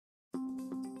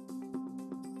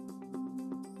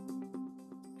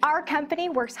Our company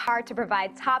works hard to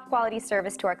provide top quality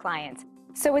service to our clients,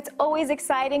 so it's always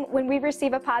exciting when we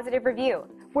receive a positive review.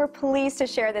 We're pleased to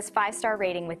share this 5-star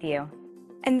rating with you.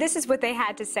 And this is what they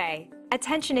had to say.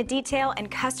 Attention to detail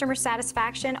and customer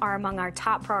satisfaction are among our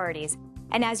top priorities.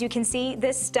 And as you can see,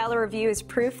 this stellar review is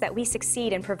proof that we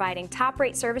succeed in providing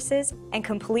top-rate services and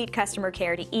complete customer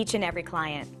care to each and every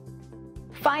client.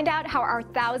 Find out how our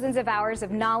thousands of hours of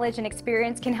knowledge and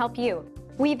experience can help you.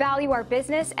 We value our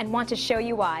business and want to show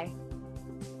you why.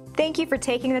 Thank you for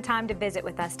taking the time to visit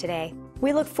with us today.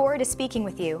 We look forward to speaking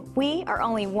with you. We are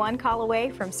only one call away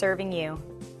from serving you.